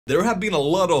There have been a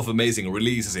lot of amazing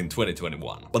releases in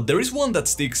 2021, but there is one that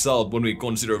sticks out when we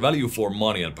consider value for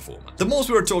money and performance. The most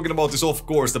we're talking about is of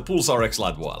course the Pulsar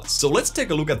Xlite Wireless. So let's take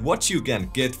a look at what you can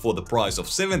get for the price of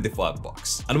 75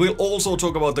 bucks. And we'll also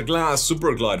talk about the glass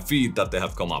Superglide feed that they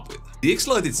have come up with. The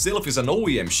Xlite itself is an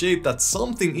OEM shape that's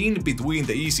something in between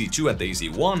the EC2 and the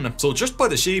EC1, so just by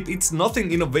the shape it's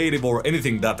nothing innovative or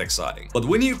anything that exciting. But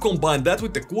when you combine that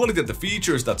with the quality of the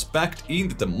features that's packed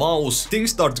into the mouse,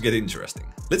 things start to get interesting.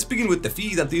 Let's begin with the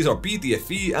feet, and these are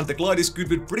PTFE, and the Glide is good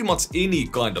with pretty much any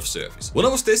kind of surface. When I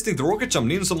was testing the Rocket Jump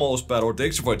Ninja mousepad or the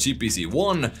Xtrfy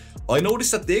GPC1, I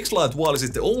noticed that the Xlite Wireless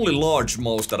is the only large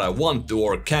mouse that I want to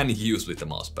or can use with the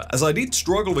mousepad, as I did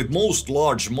struggle with most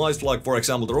large mice like for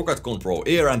example the Rocket Con Pro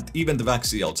Air and even the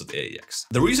Vaxi outside AX.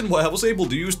 The reason why I was able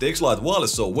to use the Xlite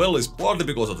Wireless so well is partly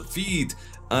because of the feet,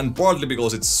 and partly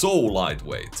because it's so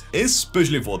lightweight,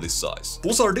 especially for this size.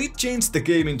 Pulsar did change the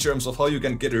game in terms of how you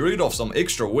can get rid of some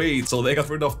extra weight, so they got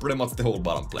rid of pretty much the whole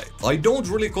bottom plate. I don't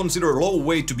really consider low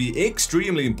weight to be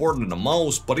extremely important in a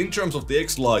mouse, but in terms of the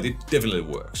Xlite it definitely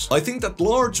works. I think that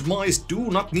large mice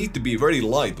do not need to be very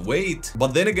lightweight,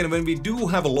 but then again when we do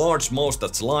have a large mouse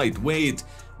that's lightweight,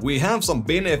 we have some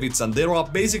benefits and there are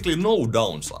basically no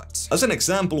downsides. As an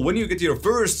example, when you get your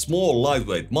first small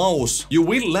lightweight mouse, you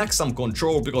will lack some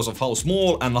control because of how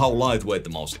small and how lightweight the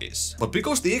mouse is. But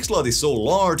because the Xlite is so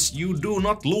large, you do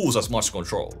not lose as much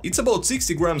control. It's about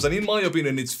 60 grams and in my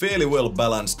opinion it's fairly well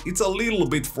balanced. It's a little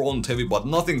bit front heavy, but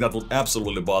nothing that would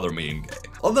absolutely bother me in game.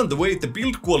 Other than the weight, the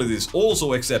build quality is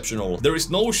also exceptional. There is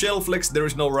no shell flex, there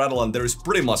is no rattle, and there is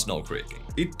pretty much no creaking.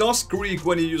 It does creak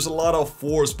when you use a lot of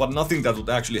force, but nothing that would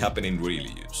actually happen in real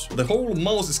use. The whole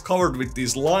mouse is covered with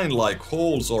these line-like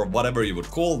holes or whatever you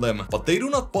would call them, but they do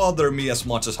not bother me as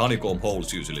much as honeycomb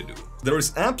holes usually do. There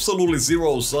is absolutely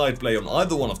zero side play on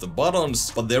either one of the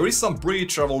buttons, but there is some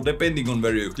pre-travel depending on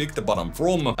where you click the button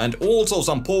from, and also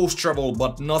some post-travel,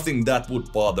 but nothing that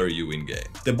would bother you in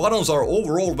game. The buttons are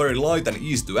overall very light and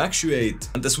easy to actuate,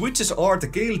 and the switches are the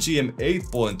KLGM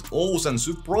 8.0s, and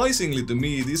surprisingly to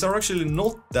me these are actually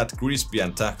not that crispy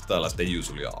and tactile as they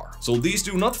usually are. So these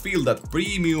do not feel that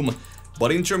premium,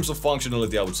 but in terms of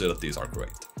functionality I would say that these are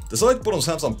great. The side buttons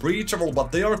have some pre-travel,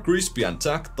 but they are crispy and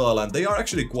tactile and they are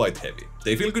actually quite heavy.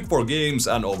 They feel good for games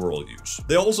and overall use.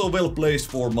 They are also well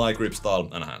placed for my grip style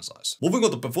and hand size. Moving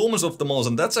on to performance of the mouse,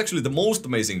 and that's actually the most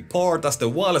amazing part, as the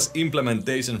wireless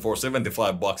implementation for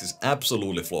 75 bucks is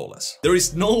absolutely flawless. There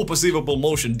is no perceivable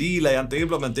motion delay and the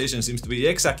implementation seems to be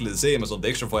exactly the same as on the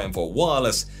Xtrfy M4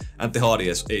 Wireless and the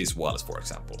Addice Ace Wireless for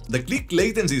example. The click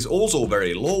latency is also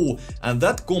very low, and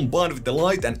that combined with the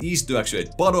light and easy to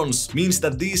actuate buttons means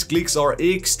that these clicks are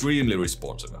extremely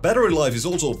responsive. Battery life is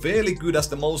also fairly good, as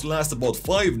the mouse lasts about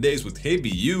 5 days with heavy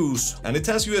use, and it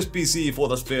has USB-C for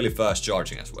that fairly fast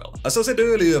charging as well. As I said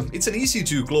earlier, it's an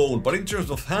EC2 clone, but in terms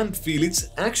of hand feel it's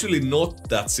actually not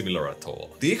that similar at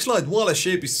all. The Xlite Wireless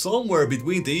shape is somewhere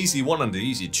between the EC1 and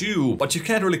the EC2, but you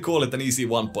can't really call it an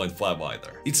EC1.5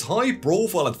 either. It's high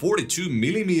profile at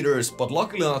 42mm, but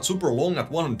luckily not super long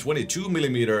at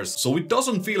 122mm, so it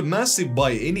doesn't feel massive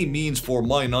by any means for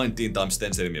my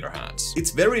 19x10cm hands.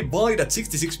 It's very wide at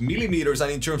 66mm,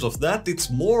 and in terms of that it's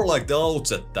more like the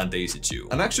Outset than the EC2.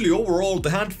 And actually overall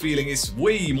the hand feeling is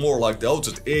way more like the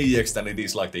Outset AX than it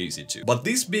is like the EC2. But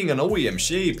this being an OEM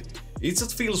shape, it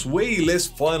just feels way less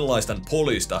finalized and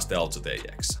polished as the Outset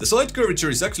AX. The side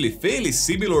curvature is actually fairly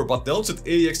similar, but the Outset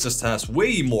AX just has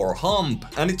way more hump,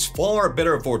 and it's far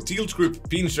better for tilt grip,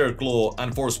 pincher claw,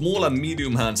 and for small and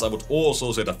medium hands I would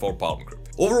also say that for palm grip.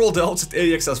 Overall, the Outset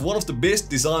AX has one of the best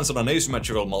designs on an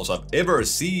asymmetrical mouse I've ever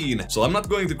seen, so I'm not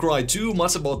going to cry too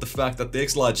much about the fact that the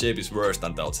Xlite shape is worse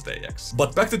than the Outset AX.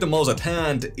 But back to the mouse at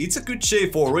hand, it's a good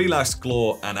shape for relaxed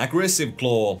claw and aggressive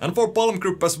claw, and for palm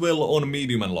grip as well on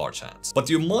medium and large hands. But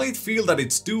you might feel that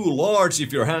it's too large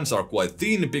if your hands are quite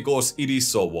thin because it is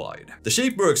so wide. The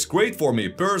shape works great for me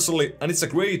personally, and it's a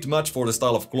great match for the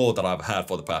style of claw that I've had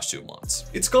for the past 2 months.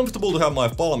 It's comfortable to have my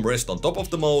palm rest on top of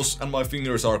the mouse, and my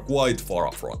fingers are quite far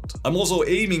up front. I'm also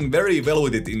aiming very well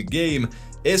with it in game,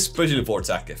 especially for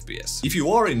TAC FPS. If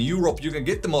you are in Europe, you can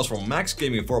get the mouse from Max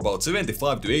Gaming for about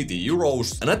 75 to 80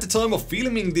 euros, and at the time of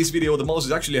filming this video the mouse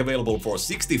is actually available for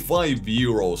 65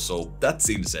 euros, so that's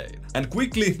insane. And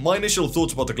quickly, my initial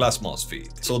thoughts about the glass mouse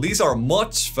feet. So these are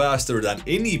much faster than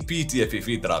any PTFE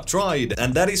feet that I've tried,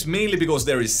 and that is mainly because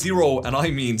there is zero, and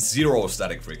I mean zero,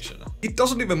 static friction. It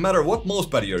doesn't even matter what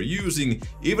mousepad you're using,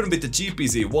 even with the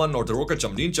GPC1 or the Rocket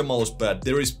Jump Ninja mousepad, that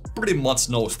there is pretty much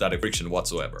no static friction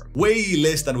whatsoever. Way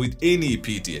less than with any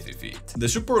PTFE feet. The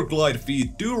Superglide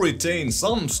feet do retain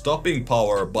some stopping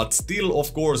power, but still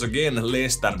of course again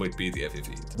less than with PTFE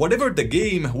feet. Whatever the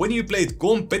game, when you play it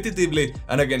competitively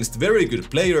and against very good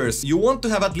players, you want to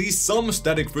have at least some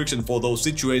static friction for those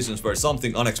situations where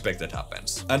something unexpected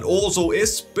happens. And also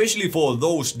especially for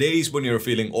those days when you're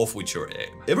feeling off with your aim.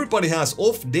 Everybody has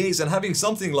off days, and having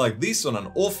something like this on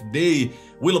an off day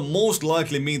will most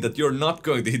likely mean that you're not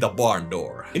going to hit a barn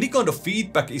door. Any kind of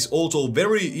feedback is also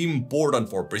very important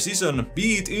for precision,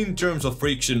 be it in terms of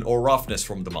friction or roughness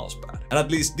from the mousepad. And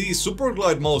at least these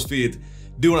Superglide mouse feet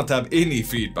do not have any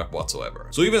feedback whatsoever.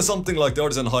 So even something like the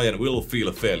Artisan High-End will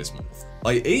feel fairly smooth.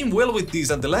 I aim well with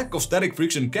these, and the lack of static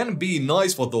friction can be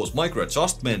nice for those micro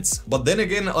adjustments, but then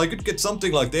again I could get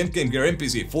something like the LethalGamingGear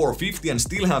MPC 450 and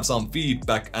still have some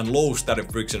feedback and low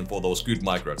static friction for those good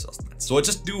micro adjustments. So I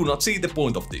just do not see the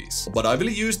point of these. But I will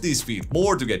use these feet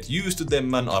more to get used to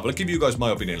them, and I will give you guys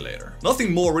my opinion later.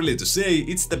 Nothing more really to say,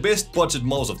 it's the best budget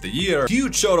mouse of the year.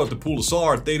 Huge shout out to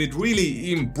Pulsar, they did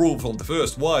really improve from the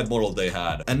first wide model they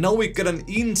had, and now we get an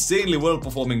insanely well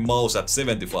performing mouse at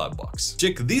 $75.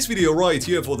 Check this video right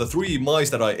here for the 3 mice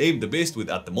that I aim the best with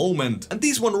at the moment, and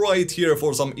this one right here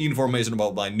for some information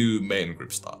about my new main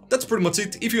grip style. That's pretty much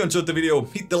it. If you enjoyed the video,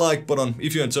 hit the like button.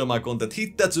 If you enjoy my content,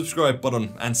 hit that subscribe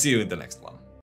button, and see you in the next one.